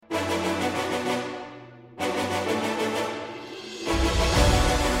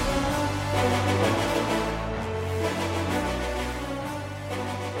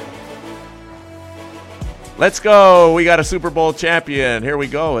Let's go. We got a Super Bowl champion. Here we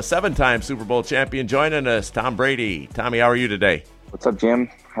go. A 7-time Super Bowl champion joining us, Tom Brady. Tommy, how are you today? What's up,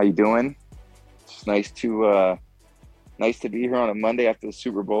 Jim? How you doing? It's nice to be here on a Monday after the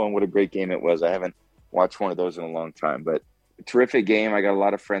Super Bowl, and what a great game it was. I haven't watched one of those in a long time, but a terrific game. I got a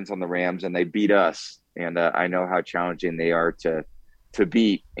lot of friends on the Rams, and they beat us, and I know how challenging they are to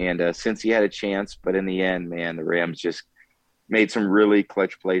beat. And since he had a chance, but in the end, man, the Rams just made some really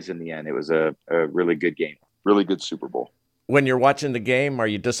clutch plays in the end. It was a really good game. Really good Super Bowl. When you're watching the game, are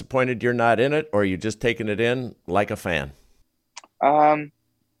you disappointed you're not in it, or are you just taking it in like a fan?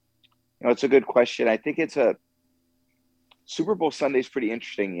 It's a good question. I think it's a Super Bowl Sunday is pretty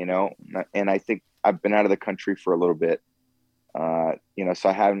interesting, and I think I've been out of the country for a little bit, so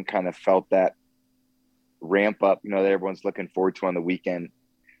I haven't kind of felt that ramp up, that everyone's looking forward to on the weekend.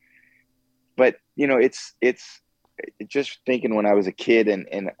 But, it's just thinking when I was a kid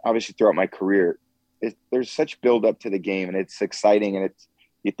and obviously throughout my career, there's such build up to the game, and it's exciting. And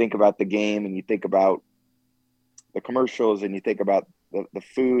you think about the game, and you think about the commercials, and you think about the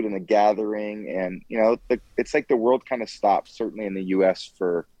food and the gathering, and it's like the world kind of stops, certainly in the U.S.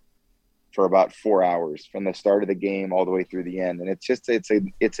 for about 4 hours from the start of the game all the way through the end. And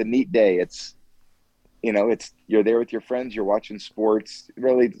it's a neat day. It's you're there with your friends, you're watching sports.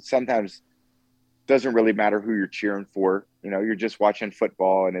 Really, sometimes doesn't really matter who you're cheering for. You're just watching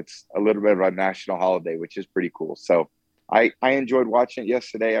football, and it's a little bit of a national holiday, which is pretty cool. So I enjoyed watching it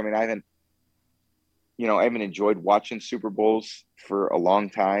yesterday. I mean, I haven't enjoyed watching Super Bowls for a long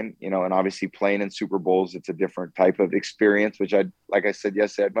time, and obviously playing in Super Bowls, it's a different type of experience, which like I said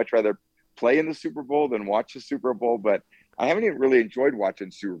yesterday, I'd much rather play in the Super Bowl than watch the Super Bowl. But I haven't even really enjoyed watching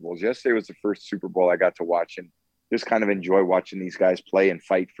Super Bowls. Yesterday was the first Super Bowl I got to watch, and just kind of enjoy watching these guys play and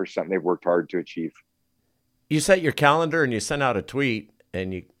fight for something they've worked hard to achieve. You set your calendar and you sent out a tweet,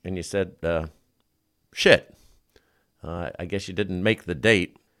 and you said, shit. I guess you didn't make the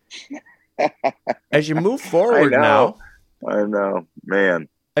date. As you move forward now. I know, man.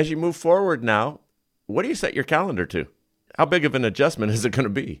 As you move forward now, what do you set your calendar to? How big of an adjustment is it going to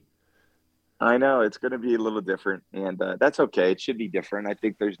be? I know it's going to be a little different, and that's okay. It should be different. I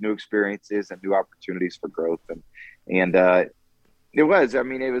think there's new experiences and new opportunities for growth, and it was. I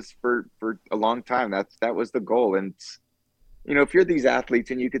mean, it was for a long time. That was the goal. And if you're these athletes,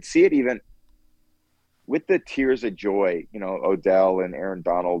 and you could see it even with the tears of joy, Odell and Aaron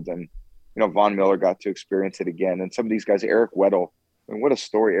Donald, and Von Miller got to experience it again, and some of these guys, Eric Weddle. I mean, what a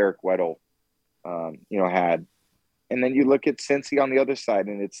story Eric Weddle, had. And then you look at Cincy on the other side,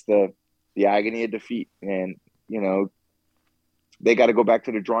 and it's the agony of defeat, and they got to go back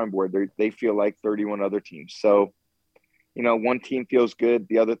to the drawing board. They feel like 31 other teams. So, one team feels good,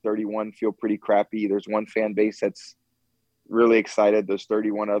 the other 31 feel pretty crappy. There's one fan base that's really excited. There's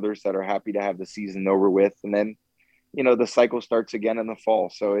 31 others that are happy to have the season over with, and then the cycle starts again in the fall.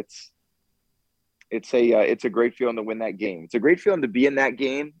 So it's a great feeling to win that game. It's a great feeling to be in that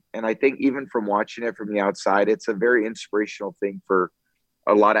game, and I think even from watching it from the outside, it's a very inspirational thing for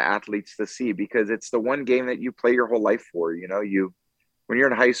a lot of athletes to see, because it's the one game that you play your whole life for. When you're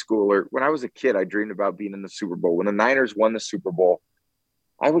in high school, or when I was a kid, I dreamed about being in the Super Bowl. When the Niners won the Super Bowl,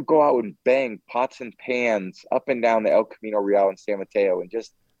 I would go out and bang pots and pans up and down the El Camino Real in San Mateo, and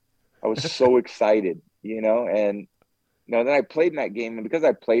I was so excited, and then I played in that game, and because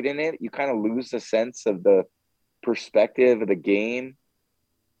I played in it, you kind of lose the sense of the perspective of the game.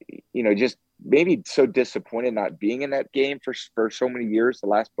 Just maybe so disappointed not being in that game for so many years, the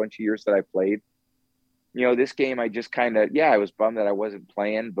last bunch of years that I played. This game, I just kind of, I was bummed that I wasn't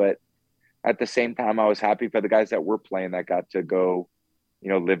playing, but at the same time, I was happy for the guys that were playing that got to go,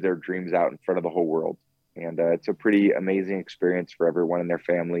 live their dreams out in front of the whole world. And it's a pretty amazing experience for everyone and their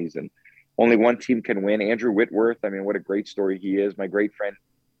families. And only one team can win. Andrew Whitworth, I mean, what a great story he is. My great friend,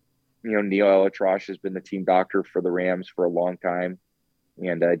 Neil Elatrosh has been the team doctor for the Rams for a long time,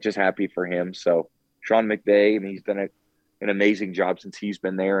 and just happy for him. So Sean McVay, I mean, he's done an amazing job since he's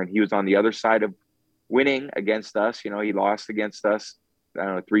been there, and he was on the other side of winning against us. He lost against us,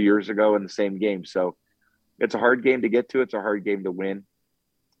 3 years ago in the same game. So it's a hard game to get to. It's a hard game to win.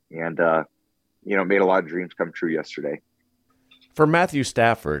 And, made a lot of dreams come true yesterday. For Matthew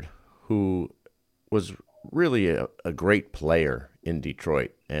Stafford, who was really a great player in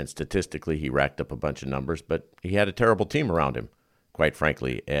Detroit, and statistically he racked up a bunch of numbers, but he had a terrible team around him, quite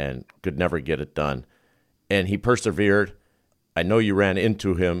frankly, and could never get it done. And he persevered. I know you ran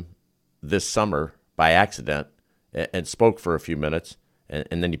into him this summer by accident and spoke for a few minutes,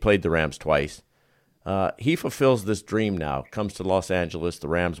 and then you played the Rams twice. He fulfills this dream now, comes to Los Angeles. The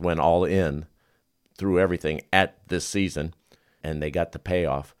Rams went all in through everything at this season, and they got the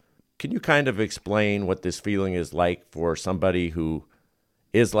payoff. Can you kind of explain what this feeling is like for somebody who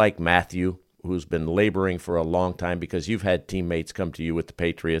is like Matthew, who's been laboring for a long time, because you've had teammates come to you with the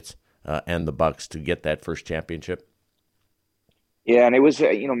Patriots and the Bucks to get that first championship? Yeah, and it was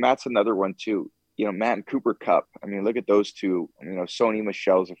Matt's another one too. Matt and Cooper Kupp. I mean, look at those two. Sony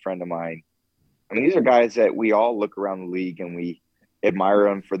Michel's a friend of mine. I mean, these are guys that we all look around the league and we admire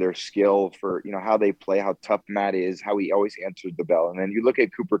them for their skill, for how they play, how tough Matt is, how he always answered the bell. And then you look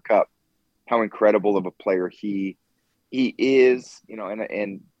at Cooper Kupp, how incredible of a player he is,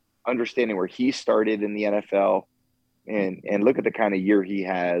 and understanding where he started in the NFL, and look at the kind of year he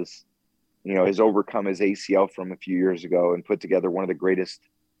has. Has overcome his ACL from a few years ago and put together one of the greatest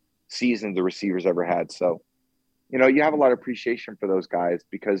seasons the receivers ever had. So, you have a lot of appreciation for those guys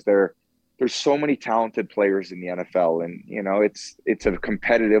because there's so many talented players in the NFL, and it's a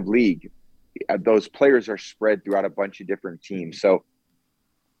competitive league. Those players are spread throughout a bunch of different teams. So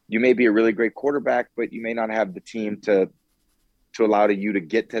you may be a really great quarterback, but you may not have the team to allow you to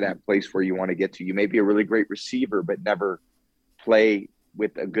get to that place where you want to get to. You may be a really great receiver, but never play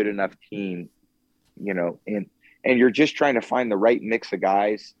with a good enough team, and you're just trying to find the right mix of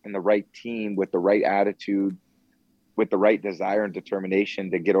guys and the right team with the right attitude, with the right desire and determination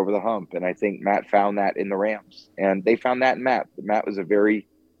to get over the hump. And I think Matt found that in the Rams, and they found that in Matt. Matt was a very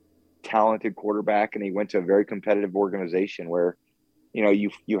talented quarterback, and he went to a very competitive organization where,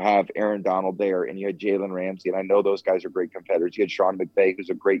 you have Aaron Donald there, and you had Jalen Ramsey, and I know those guys are great competitors. You had Sean McVay, who's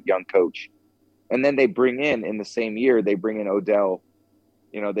a great young coach. And then they bring in the same year, they bring in Odell.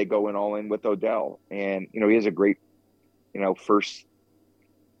 They go in all in with Odell, and, he has a great, first,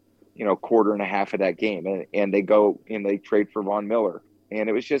 quarter and a half of that game. And they go and they trade for Von Miller. And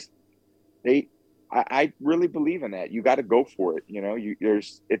it was just, I really believe in that. You got to go for it.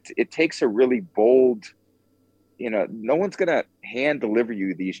 It takes a really bold, no one's going to hand deliver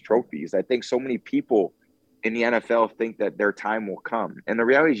you these trophies. I think so many people in the NFL think that their time will come. And the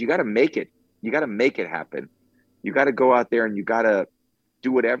reality is you got to make it. You got to make it happen. You got to go out there and you got to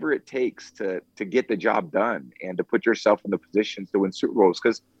do whatever it takes to get the job done and to put yourself in the positions to win Super Bowls,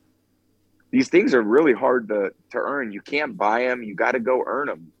 because these things are really hard to earn. You can't buy them. You got to go earn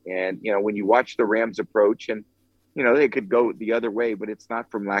them. And, when you watch the Rams approach, and, they could go the other way, but it's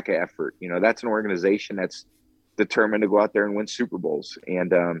not from lack of effort. That's an organization that's determined to go out there and win Super Bowls.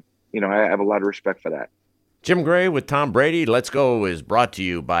 And, I have a lot of respect for that. Jim Gray with Tom Brady. Let's Go is brought to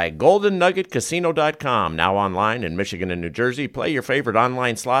you by GoldenNuggetCasino.com. Now online in Michigan and New Jersey. Play your favorite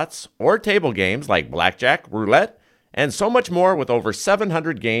online slots or table games like blackjack, roulette, and so much more with over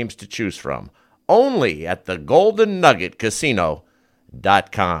 700 games to choose from. Only at the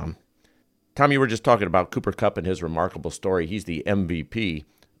GoldenNuggetCasino.com. Tom, you were just talking about Cooper Kupp and his remarkable story. He's the MVP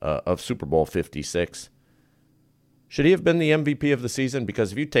of Super Bowl 56. Should he have been the MVP of the season?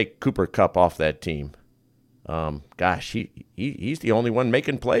 Because if you take Cooper Kupp off that team, he's the only one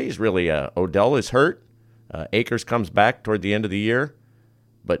making plays, really. Odell is hurt. Akers comes back toward the end of the year.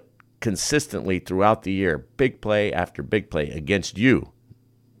 But consistently throughout the year, big play after big play against you.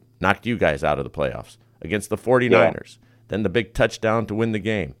 Knocked you guys out of the playoffs. Against the 49ers. Yeah. Then the big touchdown to win the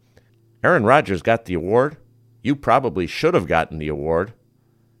game. Aaron Rodgers got the award. You probably should have gotten the award.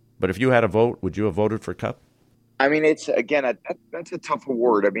 But if you had a vote, would you have voted for Kupp? I mean, it's, again, that's a tough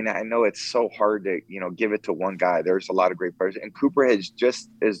award. I mean, I know it's so hard to, give it to one guy. There's a lot of great players. And Cooper is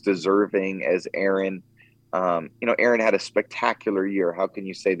just as deserving as Aaron. Aaron had a spectacular year. How can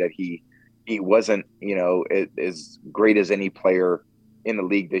you say that he wasn't, as great as any player in the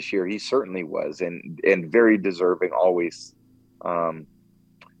league this year? He certainly was, and very deserving always.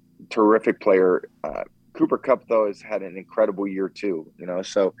 Terrific player. Cooper Kupp, though, has had an incredible year too,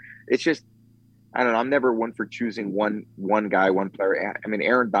 so it's just, I don't know. I'm never one for choosing one guy, one player. I mean,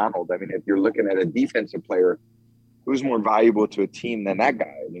 Aaron Donald, if you're looking at a defensive player, who's more valuable to a team than that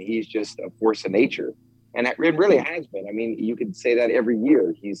guy? I mean, he's just a force of nature. And it really has been. I mean, you could say that every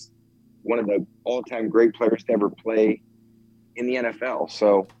year. He's one of the all-time great players to ever play in the NFL.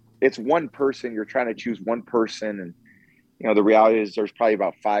 So it's one person. You're trying to choose one person. And, the reality is there's probably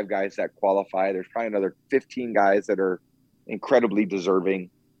about 5 guys that qualify. There's probably another 15 guys that are incredibly deserving.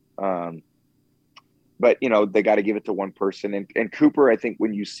 But, they got to give it to one person. And Cooper, I think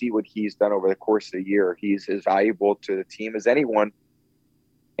when you see what he's done over the course of the year, he's as valuable to the team as anyone.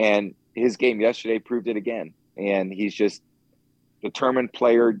 And his game yesterday proved it again. And he's just a determined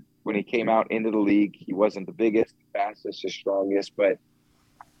player. When he came out into the league, he wasn't the biggest, fastest, or strongest, but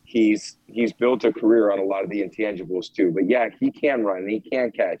he's built a career on a lot of the intangibles too. But yeah, he can run and he can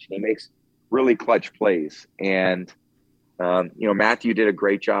catch and he makes really clutch plays. And Matthew did a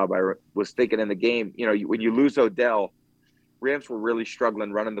great job. I was thinking in the game, when you lose Odell, Rams were really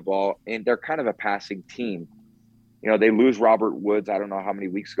struggling running the ball, and they're kind of a passing team. They lose Robert Woods. I don't know how many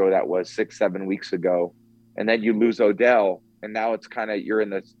weeks ago that was, 6-7 weeks ago. And then you lose Odell. And now it's kind of, you're in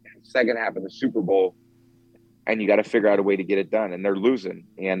the second half of the Super Bowl and you got to figure out a way to get it done. And they're losing.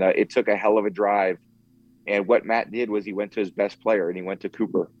 And it took a hell of a drive. And what Matt did was he went to his best player and he went to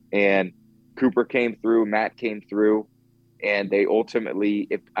Cooper. And Cooper came through, Matt came through. And they ultimately,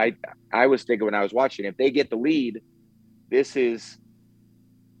 I was thinking when I was watching, if they get the lead, it's going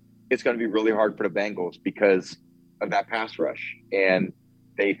to be really hard for the Bengals because of that pass rush. And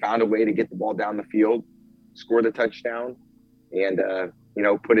they found a way to get the ball down the field, score the touchdown, and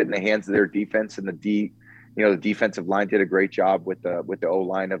put it in the hands of their defense. And the defensive line did a great job with the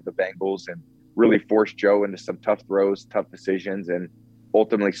O-line of the Bengals and really forced Joe into some tough throws, tough decisions, and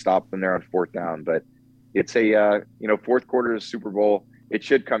ultimately stopped them there on fourth down. But it's a fourth quarter of the Super Bowl. It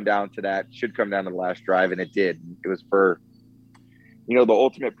should come down to that. Should come down to the last drive, and it did. It was for the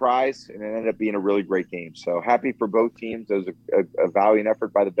ultimate prize, and it ended up being a really great game. So happy for both teams. It was a valiant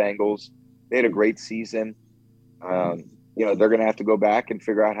effort by the Bengals. They had a great season. They're going to have to go back and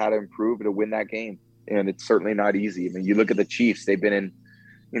figure out how to improve to win that game. And it's certainly not easy. I mean, you look at the Chiefs, they've been in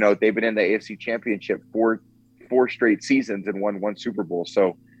the AFC Championship four straight seasons and won one Super Bowl.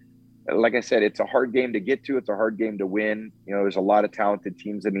 So like I said, it's a hard game to get to. It's a hard game to win. There's a lot of talented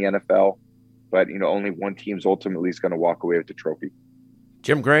teams in the NFL, but only one team's ultimately is going to walk away with the trophy.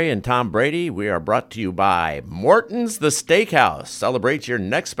 Jim Gray and Tom Brady, we are brought to you by Morton's The Steakhouse. Celebrate your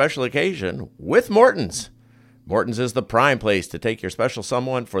next special occasion with Morton's. Morton's is the prime place to take your special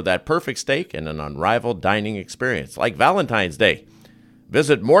someone for that perfect steak and an unrivaled dining experience, like Valentine's Day.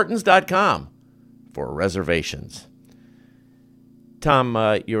 Visit Mortons.com for reservations. Tom,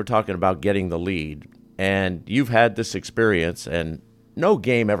 you were talking about getting the lead, and you've had this experience, and no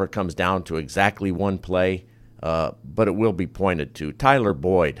game ever comes down to exactly one play. But it will be pointed to. Tyler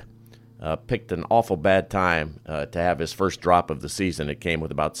Boyd picked an awful bad time to have his first drop of the season. It came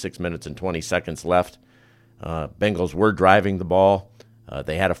with about 6 minutes and 20 seconds left. Bengals were driving the ball.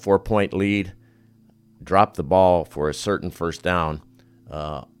 They had a 4-point lead, dropped the ball for a certain first down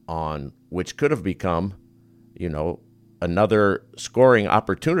on which could have become, another scoring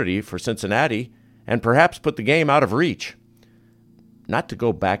opportunity for Cincinnati and perhaps put the game out of reach. Not to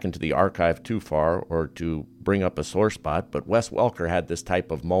go back into the archive too far or to bring up a sore spot, but Wes Welker had this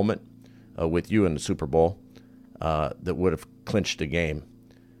type of moment with you in the Super Bowl that would have clinched the game.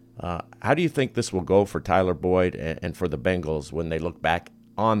 How do you think this will go for Tyler Boyd and for the Bengals when they look back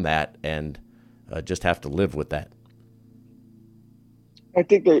on that and just have to live with that? I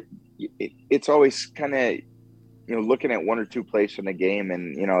think that it's always kind of, looking at one or two plays from the game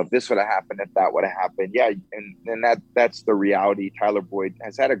and, if this would have happened, if that would have happened. Yeah. And that's the reality. Tyler Boyd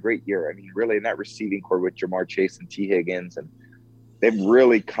has had a great year. I mean, really in that receiving core with Jamar Chase and T. Higgins, and they've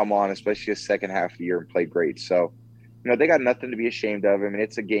really come on, especially the second half of the year, and played great. So, they got nothing to be ashamed of. I mean,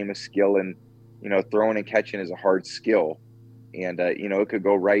 it's a game of skill, and, throwing and catching is a hard skill. And, it could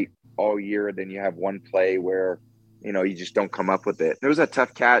go right all year. Then you have one play where, you just don't come up with it. It was a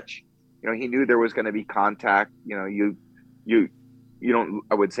tough catch. He knew there was going to be contact. You don't,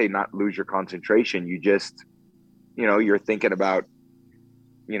 I would say, not lose your concentration. You just, you're thinking about,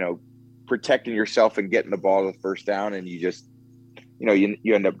 protecting yourself and getting the ball to the first down, and you just,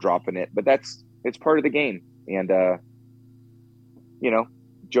 you end up dropping it. But it's part of the game. And,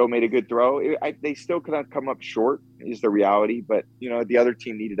 Joe made a good throw. They still could have come up short is the reality, but, the other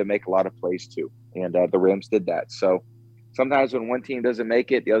team needed to make a lot of plays too. And the Rams did that. So sometimes when one team doesn't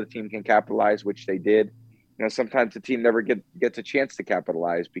make it, the other team can capitalize, which they did. Sometimes the team never gets a chance to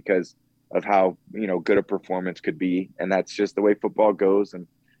capitalize because of how, good a performance could be. And that's just the way football goes. And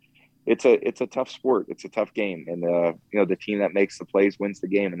it's a tough sport. It's a tough game. And, the team that makes the plays wins the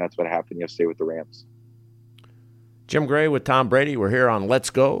game. And that's what happened yesterday with the Rams. Jim Gray with Tom Brady. We're here on Let's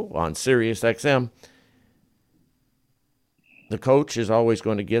Go on Sirius XM. The coach is always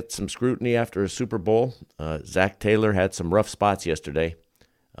going to get some scrutiny after a Super Bowl. Zach Taylor had some rough spots yesterday.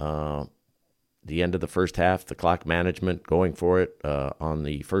 The end of the first half, the clock management going for it on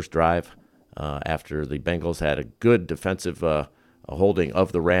the first drive after the Bengals had a good defensive holding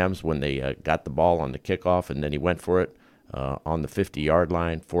of the Rams when they got the ball on the kickoff, and then he went for it on the 50-yard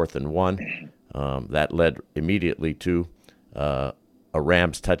line, 4th and 1. That led immediately to a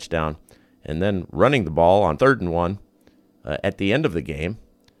Rams touchdown. And then running the ball on 3rd and 1 at the end of the game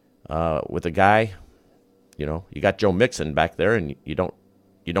with a guy, you got Joe Mixon back there, and you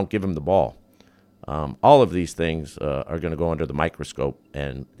don't give him the ball. All of these things are going to go under the microscope,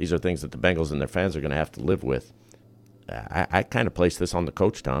 and these are things that the Bengals and their fans are going to have to live with. I kind of place this on the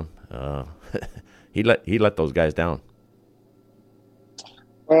coach, Tom. He let those guys down.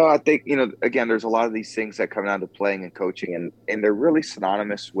 Well, I think, again, there's a lot of these things that come down to playing and coaching, and they're really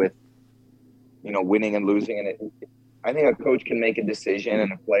synonymous with, winning and losing. And I think a coach can make a decision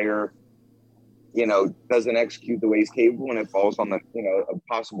and a player, doesn't execute the way he's capable, and it falls on the, a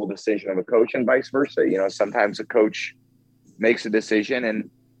possible decision of a coach and vice versa. Sometimes a coach makes a decision and,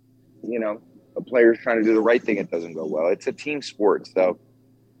 a player's trying to do the right thing. It doesn't go well. It's a team sport. So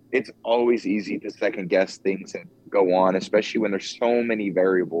it's always easy to second guess things and go on, especially when there's so many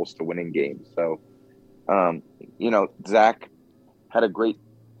variables to winning games. So, Zach had a great,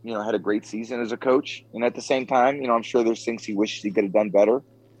 had a great season as a coach. And at the same time, I'm sure there's things he wishes he could have done better.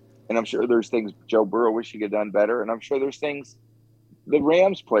 And I'm sure there's things Joe Burrow wish he could have done better. And I'm sure there's things the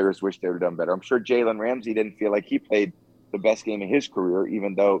Rams players wish they would have done better. I'm sure Jalen Ramsey didn't feel like he played the best game of his career,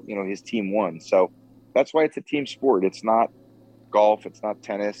 even though, his team won. So that's why it's a team sport. It's not golf. It's not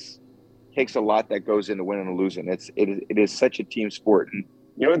tennis. It takes a lot that goes into winning and losing. It is such a team sport. And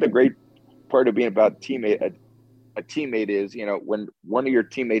the great part of being about a teammate is, when one of your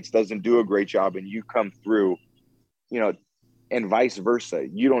teammates doesn't do a great job and you come through, and vice versa,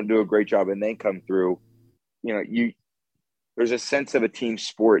 you don't do a great job and they come through, there's a sense of a team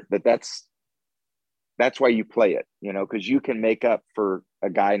sport that's why you play it, because you can make up for a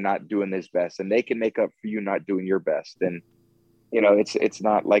guy not doing his best and they can make up for you not doing your best. And, it's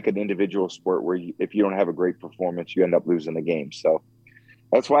not like an individual sport where if you don't have a great performance, you end up losing the game. So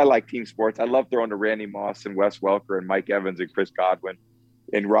that's why I like team sports. I love throwing to Randy Moss and Wes Welker and Mike Evans and Chris Godwin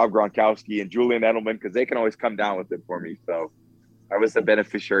and Rob Gronkowski and Julian Edelman, because they can always come down with it for me. So I was the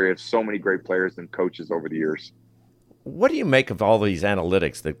beneficiary of so many great players and coaches over the years. What do you make of all these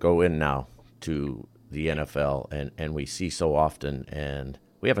analytics that go in now to the NFL and we see so often? And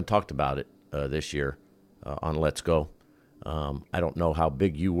we haven't talked about it this year on Let's Go. I don't know how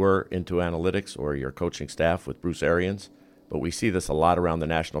big you were into analytics or your coaching staff with Bruce Arians, but we see this a lot around the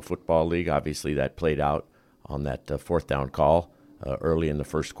National Football League. Obviously, that played out on that fourth down call early in the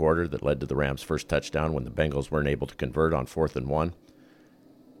first quarter that led to the Rams' first touchdown when the Bengals weren't able to convert on 4th and 1.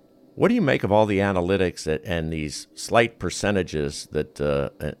 What do you make of all the analytics and these slight percentages that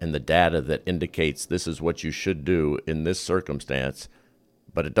and the data that indicates this is what you should do in this circumstance,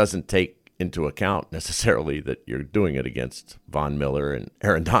 but it doesn't take into account necessarily that you're doing it against Von Miller and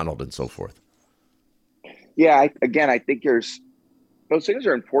Aaron Donald and so forth? Yeah, I think those things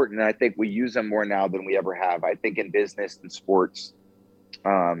are important, and I think we use them more now than we ever have. I think in business and sports,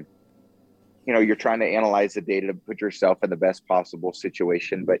 you're trying to analyze the data to put yourself in the best possible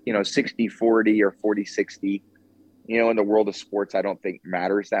situation. But, 60-40 or 40-60, in the world of sports, I don't think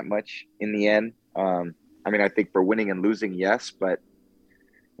matters that much in the end. I think for winning and losing, yes, but,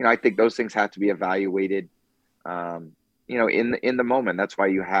 I think those things have to be evaluated, in the moment. That's why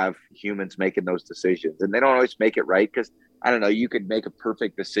you have humans making those decisions, and they don't always make it right because, I don't know, you could make a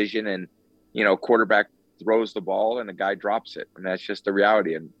perfect decision and, quarterback throws the ball and the guy drops it. And that's just the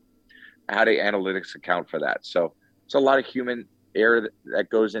reality. And how do analytics account for that? So it's a lot of human error that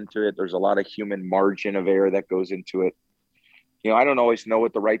goes into it. There's a lot of human margin of error that goes into it. I don't always know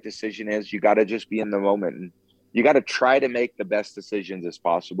what the right decision is. You got to just be in the moment, and you got to try to make the best decisions as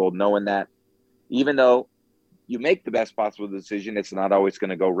possible, knowing that even though you make the best possible decision, it's not always going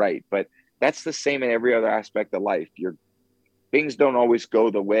to go right. But that's the same in every other aspect of life. Things don't always go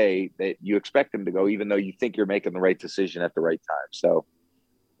the way that you expect them to go, even though you think you're making the right decision at the right time. So,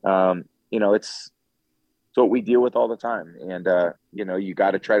 it's what we deal with all the time. And, you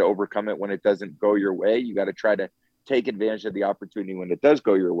got to try to overcome it when it doesn't go your way. You got to try to take advantage of the opportunity when it does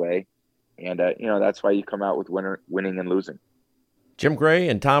go your way. And, that's why you come out with winning and losing. Jim Gray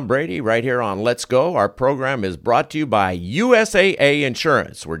and Tom Brady right here on Let's Go. Our program is brought to you by USAA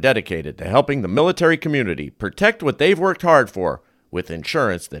Insurance. We're dedicated to helping the military community protect what they've worked hard for with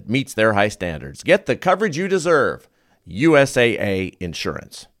insurance that meets their high standards. Get the coverage you deserve. USAA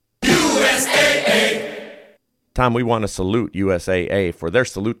Insurance. USAA! Tom, we want to salute USAA for their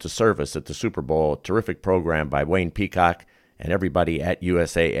salute to service at the Super Bowl. A terrific program by Wayne Peacock and everybody at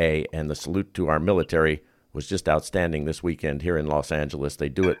USAA, and the salute to our military was just outstanding this weekend here in Los Angeles. They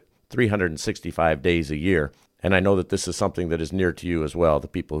do it 365 days a year, and I know that this is something that is near to you as well, the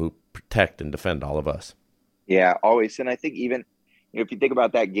people who protect and defend all of us. Yeah, always. And I think even if you think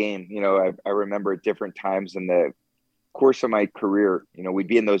about that game, I remember at different times in the course of my career, we'd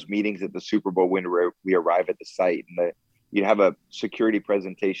be in those meetings at the Super Bowl when we arrive at the site, and you'd have a security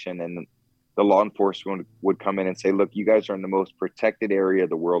presentation, and the law enforcement would come in and say, look, you guys are in the most protected area of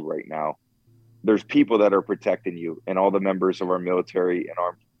the world right now. There's people that are protecting you, and all the members of our military and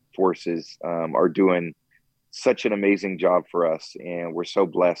armed forces are doing such an amazing job for us. And we're so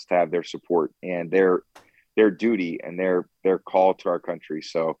blessed to have their support, and they're their duty and their call to our country.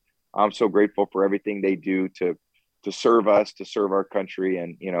 So I'm so grateful for everything they do to serve us, to serve our country.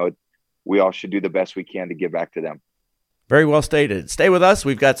 And, we all should do the best we can to give back to them. Very well stated. Stay with us.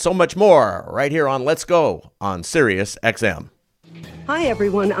 We've got so much more right here on Let's Go on Sirius XM. Hi,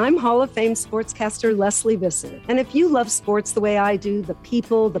 everyone. I'm Hall of Fame sportscaster Leslie Visser. And if you love sports the way I do, the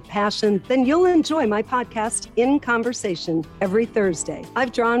people, the passion, then you'll enjoy my podcast, In Conversation, every Thursday.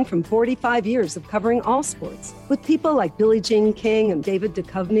 I've drawn from 45 years of covering all sports with people like Billie Jean King and David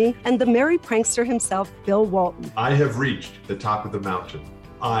Duchovny and the merry prankster himself, Bill Walton. I have reached the top of the mountain.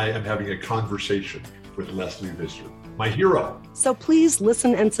 I am having a conversation with Leslie Visser, my hero. So please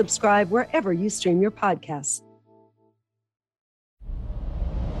listen and subscribe wherever you stream your podcasts.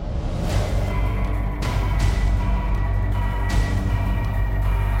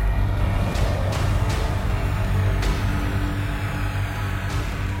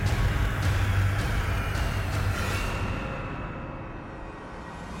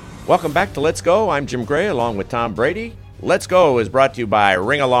 Welcome back to Let's Go. I'm Jim Gray along with Tom Brady. Let's Go is brought to you by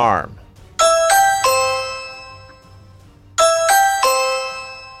Ring Alarm.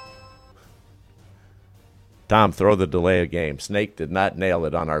 Tom, throw the delay of game. Snake did not nail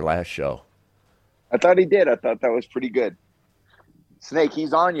it on our last show. I thought he did. I thought that was pretty good. Snake,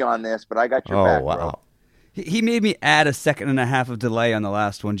 he's on you on this, but I got your back, wow. bro. He made me add a second and a half of delay on the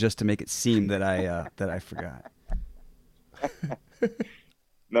last one just to make it seem that I forgot.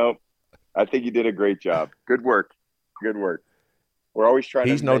 Nope. I think you did a great job. Good work. Good work. We're always trying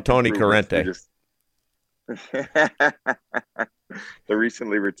He's to no make Tony improvements. Corrente. They're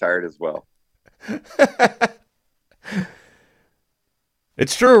recently retired as well.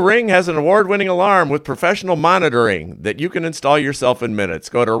 It's true, Ring has an award-winning alarm with professional monitoring that you can install yourself in minutes.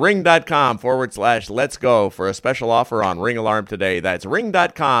 Go to ring.com/let's go for a special offer on Ring Alarm today. That's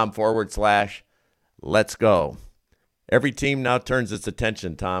ring.com/let's go. Every team now turns its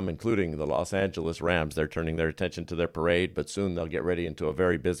attention, Tom, including the Los Angeles Rams. They're turning their attention to their parade, but soon they'll get ready into a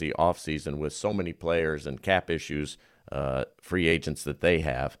very busy offseason with so many players and cap issues, free agents that they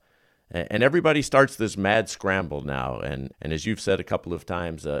have. And everybody starts this mad scramble now. And as you've said a couple of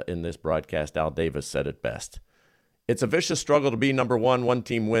times in this broadcast, Al Davis said it best. It's a vicious struggle to be number one. One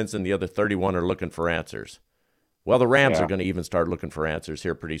team wins and the other 31 are looking for answers. Well, the Rams are going to even start looking for answers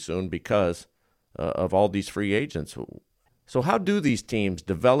here pretty soon because of all these free agents. So how do these teams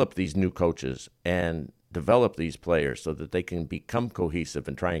develop these new coaches and develop these players so that they can become cohesive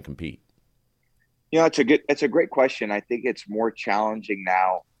and try and compete? It's a great question. I think it's more challenging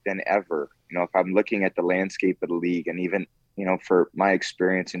now than ever. If I'm looking at the landscape of the league and even, for my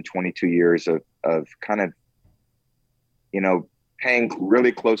experience in 22 years of kind of, paying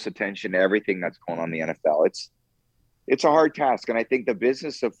really close attention to everything that's going on in the NFL, it's a hard task. And I think the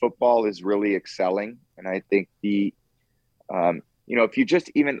business of football is really excelling. And I think if you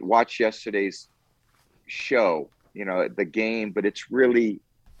just even watch yesterday's show, the game, but it's really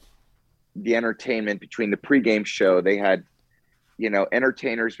the entertainment between the pregame show. They had,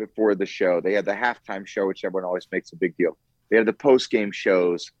 entertainers before the show. They had the halftime show, which everyone always makes a big deal. They have the postgame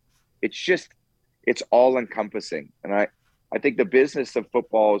shows. It's all encompassing. And I think the business of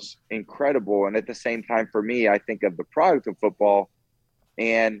football is incredible. And at the same time, for me, I think of the product of football,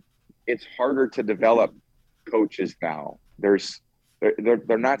 and it's harder to develop coaches now. They're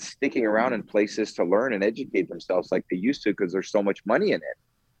not sticking around in places to learn and educate themselves like they used to because there's so much money in it.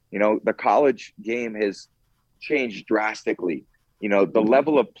 The college game has changed drastically. The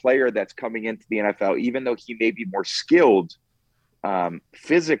level of player that's coming into the NFL, even though he may be more skilled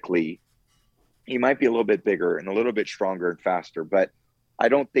physically, he might be a little bit bigger and a little bit stronger and faster. But I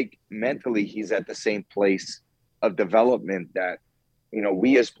don't think mentally he's at the same place of development that,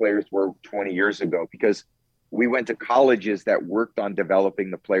 we as players were 20 years ago, because we went to colleges that worked on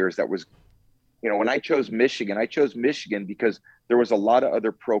developing the players. That was, when I chose Michigan because there was a lot of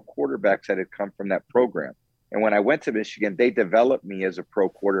other pro quarterbacks that had come from that program. And when I went to Michigan, they developed me as a pro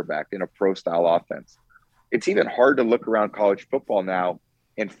quarterback in a pro style offense. It's even hard to look around college football now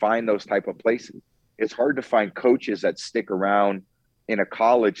and find those type of places. It's hard to find coaches that stick around in a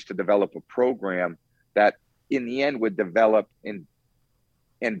college to develop a program that in the end would develop and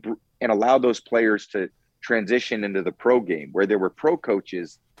allow those players to transition into the pro game, where there were pro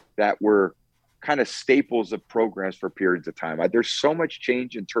coaches that were kind of staples of programs for periods of time. There's so much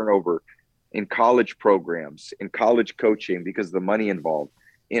change and turnover in college programs, in college coaching, because of the money involved,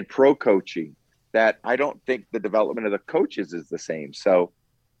 in pro coaching, that I don't think the development of the coaches is the same. So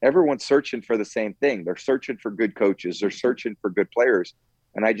everyone's searching for the same thing. They're searching for good coaches. They're searching for good players.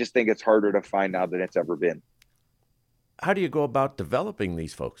 And I just think it's harder to find now than it's ever been. How do you go about developing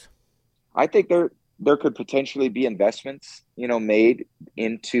these folks? I think there could potentially be investments, made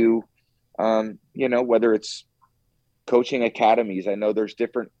into, whether it's coaching academies. I know there's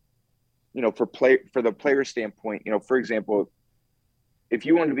different, for the player standpoint, for example, if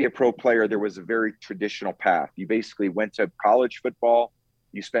you wanted to be a pro player, there was a very traditional path. You basically went to college football,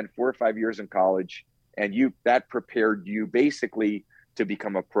 you spent 4 or 5 years in college, and that prepared you basically to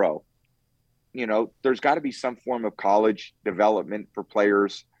become a pro. There's got to be some form of college development for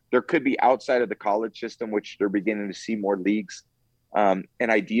players. There could be outside of the college system, which they're beginning to see more leagues and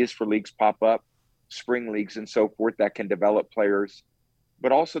ideas for leagues pop up, spring leagues and so forth that can develop players,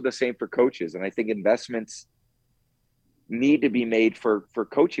 but also the same for coaches. And I think investments need to be made for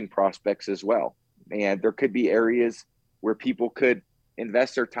coaching prospects as well. And there could be areas where people could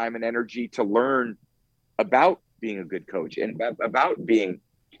invest their time and energy to learn about being a good coach and about being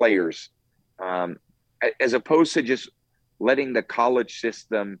players, as opposed to just letting the college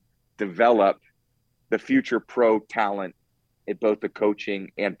system develop the future pro talent at both the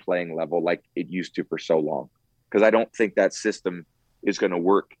coaching and playing level like it used to for so long. Because I don't think that system is going to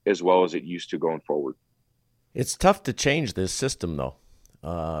work as well as it used to going forward. It's tough to change this system, though.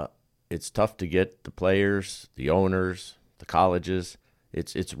 It's tough to get the players, the owners, the colleges.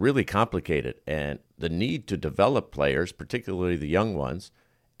 It's really complicated. And the need to develop players, particularly the young ones,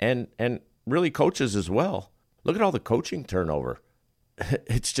 and really coaches as well. Look at all the coaching turnover.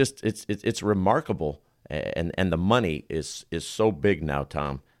 It's remarkable, and the money is so big now,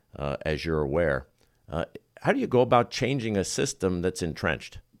 Tom, as you're aware. How do you go about changing a system that's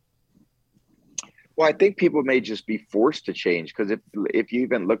entrenched? Well, I think people may just be forced to change, because if you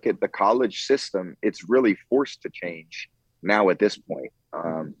even look at the college system, it's really forced to change now at this point.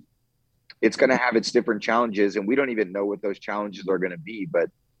 It's going to have its different challenges, and we don't even know what those challenges are going to be. But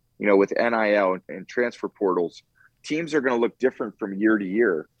with NIL and transfer portals, teams are going to look different from year to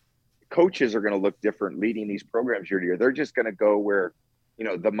year. Coaches are going to look different leading these programs year to year. They're just going to go where,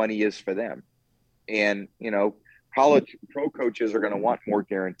 the money is for them. And, college pro coaches are going to want more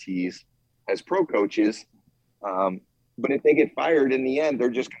guarantees as pro coaches. But if they get fired in the end,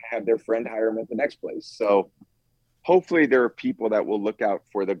 they're just going to have their friend hire them at the next place. So hopefully there are people that will look out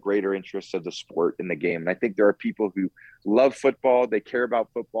for the greater interests of the sport in the game. And I think there are people who love football. They care about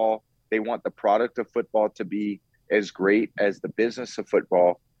football. They want the product of football to be as great as the business of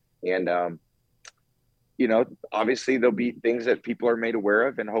football. And, obviously there'll be things that people are made aware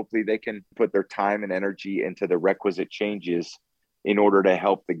of, and hopefully they can put their time and energy into the requisite changes in order to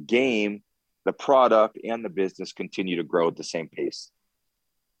help the game, the product, and the business continue to grow at the same pace.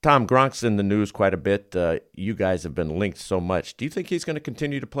 Tom, Gronk's in the news quite a bit. You guys have been linked so much. Do you think he's going to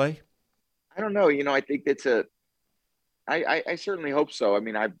continue to play? I don't know. I think I certainly hope so. I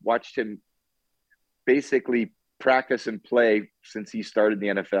mean, I've watched him basically practice and play since he started the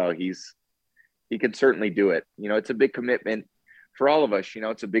NFL. He can certainly do it. It's a big commitment for all of us.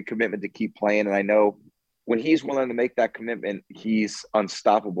 It's a big commitment to keep playing. And I know when he's willing to make that commitment, he's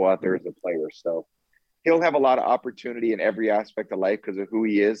unstoppable out there as a player. So he'll have a lot of opportunity in every aspect of life because of who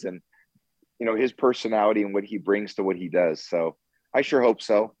he is and, his personality and what he brings to what he does. So I sure hope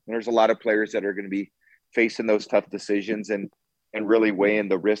so. And there's a lot of players that are going to be facing those tough decisions and really weighing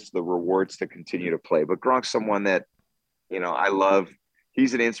the risks, the rewards to continue to play. But Gronk's someone that, I love.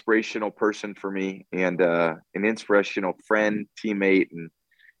 He's an inspirational person for me and an inspirational friend, teammate. And,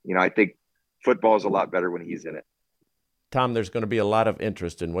 I think football is a lot better when he's in it. Tom, there's going to be a lot of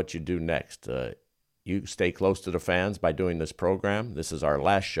interest in what you do next. You stay close to the fans by doing this program. This is our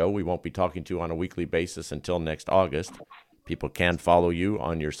last show. We won't be talking to you on a weekly basis until next August. People can follow you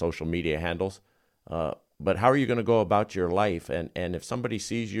on your social media handles. But how are you going to go about your life? And if somebody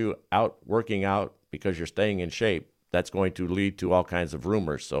sees you out working out because you're staying in shape, that's going to lead to all kinds of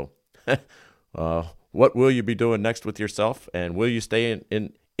rumors. So what will you be doing next with yourself? And will you stay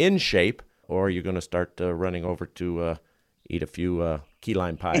in shape, or are you going to start running over to eat a few key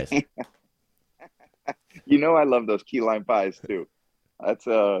lime pies? I love those key lime pies too.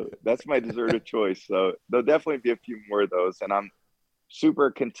 That's my dessert of choice. So there'll definitely be a few more of those, and I'm super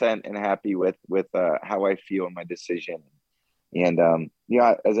content and happy with how I feel in my decision. And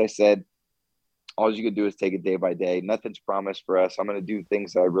as I said, all you can do is take it day by day. Nothing's promised for us. I'm going to do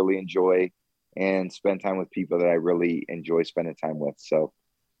things that I really enjoy and spend time with people that I really enjoy spending time with. So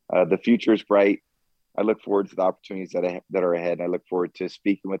the future is bright. I look forward to the opportunities that are ahead. And I look forward to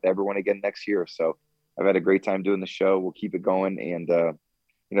speaking with everyone again next year. So I've had a great time doing the show. We'll keep it going. And,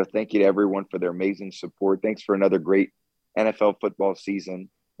 thank you to everyone for their amazing support. Thanks for another great NFL football season.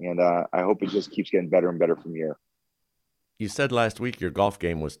 And I hope it just keeps getting better and better from here. You said last week your golf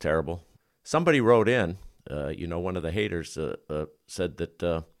game was terrible. Somebody wrote in, one of the haters said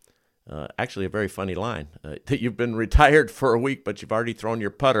that Actually, a very funny line, that you've been retired for a week, but you've already thrown your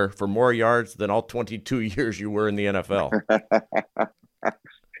putter for more yards than all 22 years you were in the NFL.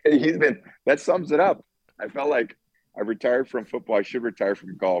 That sums it up. I felt like I retired from football. I should retire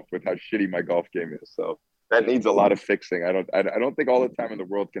from golf with how shitty my golf game is. So that needs a lot of fixing. I don't think all the time in the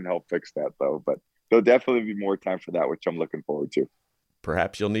world can help fix that, though. But there'll definitely be more time for that, which I'm looking forward to.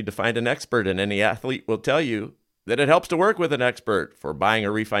 Perhaps you'll need to find an expert, and any athlete will tell you that it helps to work with an expert. For buying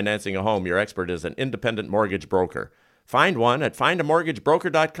or refinancing a home, your expert is an independent mortgage broker. Find one at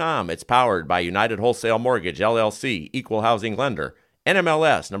findamortgagebroker.com. It's powered by United Wholesale Mortgage, LLC, Equal Housing Lender,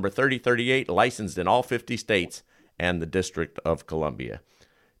 NMLS number 3038, licensed in all 50 states and the District of Columbia.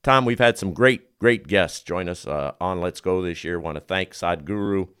 Tom, we've had some great guests join us on Let's Go this year. Want to thank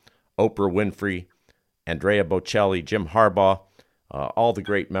Sadhguru, Oprah Winfrey, Andrea Bocelli, Jim Harbaugh, all the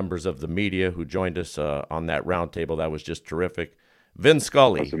great members of the media who joined us on that roundtable. That was just terrific. Vin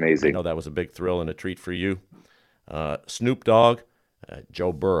Scully. That's amazing. I know that was a big thrill and a treat for you. Snoop Dogg,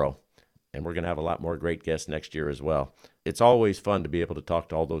 Joe Burrow. And we're going to have a lot more great guests next year as well. It's always fun to be able to talk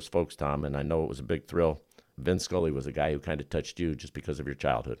to all those folks, Tom, and I know it was a big thrill. Vin Scully was a guy who kind of touched you just because of your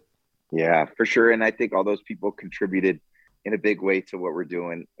childhood. Yeah, for sure. And I think all those people contributed in a big way to what we're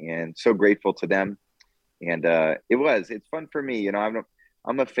doing, and so grateful to them. And it's fun for me. You know,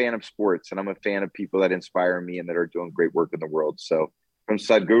 I'm a fan of sports, and I'm a fan of people that inspire me and that are doing great work in the world. So from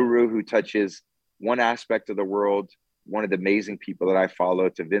Sadhguru, who touches one aspect of the world, one of the amazing people that I follow,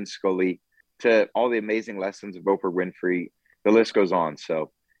 to Vin Scully, to all the amazing lessons of Oprah Winfrey, the list goes on.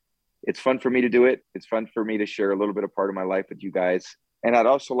 So it's fun for me to do it. It's fun for me to share a little bit of part of my life with you guys. And I'd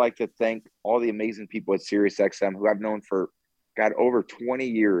also like to thank all the amazing people at SiriusXM who I've known for, over 20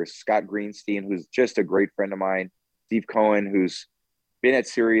 years. Scott Greenstein, who's just a great friend of mine. Steve Cohen, who's been at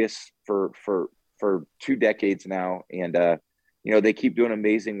Sirius for 2 decades now. And, they keep doing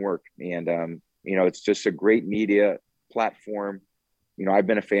amazing work. And, it's just a great media platform. I've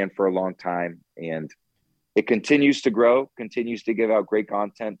been a fan for a long time, and it continues to grow, continues to give out great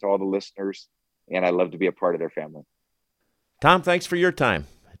content to all the listeners, and I love to be a part of their family. Tom, thanks for your time.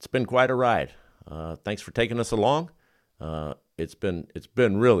 It's been quite a ride. Thanks for taking us along. It's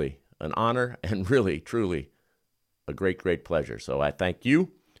been really an honor and really, truly a great pleasure. So I thank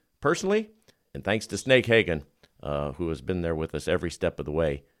you personally, and thanks to Snake Hagen, who has been there with us every step of the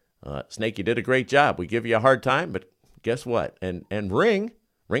way. Snake, you did a great job. We give you a hard time, but guess what? And Ring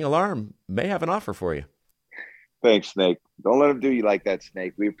Alarm may have an offer for you. Thanks, Snake. Don't let them do you like that,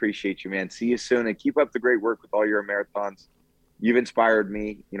 Snake. We appreciate you, man. See you soon, and keep up the great work with all your marathons. You've inspired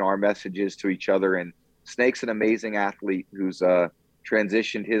me, our messages to each other. And Snake's an amazing athlete who's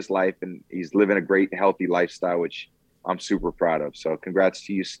transitioned his life, and he's living a great, healthy lifestyle, which I'm super proud of. So congrats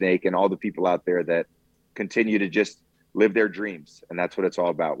to you, Snake, and all the people out there that continue to just live their dreams. And that's what it's all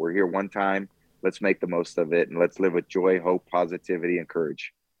about. We're here one time. Let's make the most of it, and let's live with joy, hope, positivity, and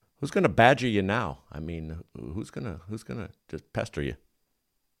courage. Who's going to badger you now? I mean, who's gonna just pester you?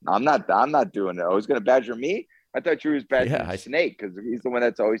 I'm not doing it. Who's going to badger me? I thought you was badgering Snake, because he's the one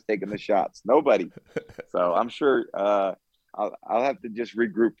that's always taking the shots. Nobody. So I'm sure I'll have to just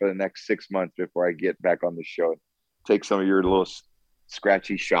regroup for the next 6 months before I get back on the show and take some of your little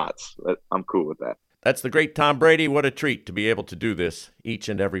scratchy shots. I'm cool with that. That's the great Tom Brady. What a treat to be able to do this each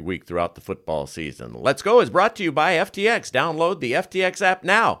and every week throughout the football season. Let's Go is brought to you by FTX. Download the FTX app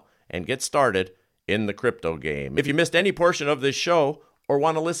now and get started in the crypto game. If you missed any portion of this show or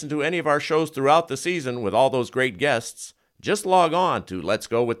want to listen to any of our shows throughout the season with all those great guests, just log on to Let's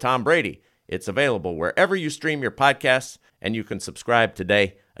Go with Tom Brady. It's available wherever you stream your podcasts, and you can subscribe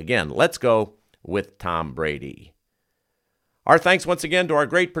today. Again, Let's Go with Tom Brady. Our thanks once again to our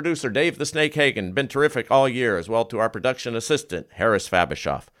great producer, Dave the Snake Hagen. Been terrific all year, as well to our production assistant, Harris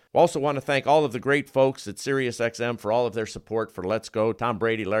Fabishoff. We also want to thank all of the great folks at SiriusXM for all of their support for Let's Go. Tom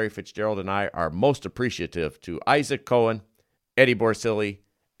Brady, Larry Fitzgerald, and I are most appreciative to Isaac Cohen, Eddie Borsili,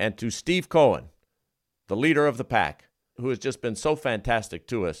 and to Steve Cohen, the leader of the pack, who has just been so fantastic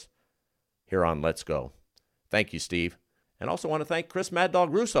to us here on Let's Go. Thank you, Steve. And also want to thank Chris Mad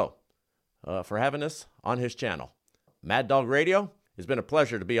Dog Russo for having us on his channel. Mad Dog Radio, it's been a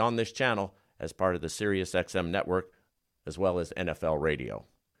pleasure to be on this channel as part of the SiriusXM network, as well as NFL Radio.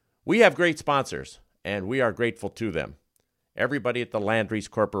 We have great sponsors, and we are grateful to them. Everybody at the Landry's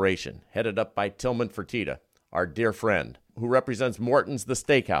Corporation, headed up by Tillman Fertitta, our dear friend, who represents Morton's The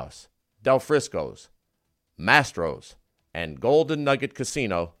Steakhouse, Del Frisco's, Mastro's, and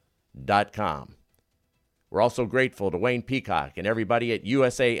GoldenNuggetCasino.com. We're also grateful to Wayne Peacock and everybody at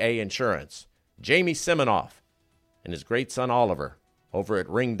USAA Insurance, Jamie Siminoff, and his great son Oliver over at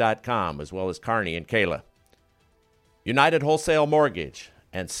Ring.com, as well as Carney and Kayla. United Wholesale Mortgage,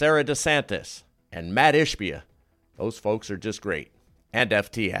 and Sarah DeSantis, and Matt Ishbia. Those folks are just great. And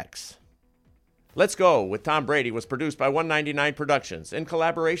FTX. Let's Go with Tom Brady was produced by 199 Productions in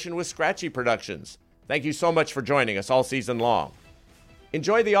collaboration with Scratchy Productions. Thank you so much for joining us all season long.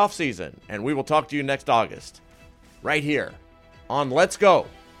 Enjoy the off season, and we will talk to you next August, right here on Let's Go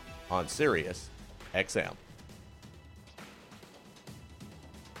on Sirius XM.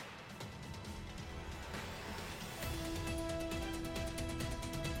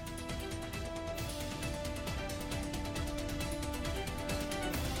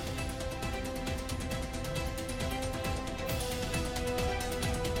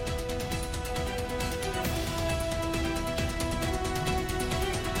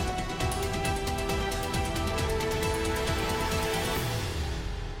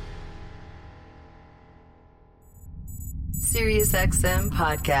 SiriusXM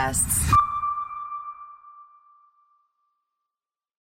podcasts.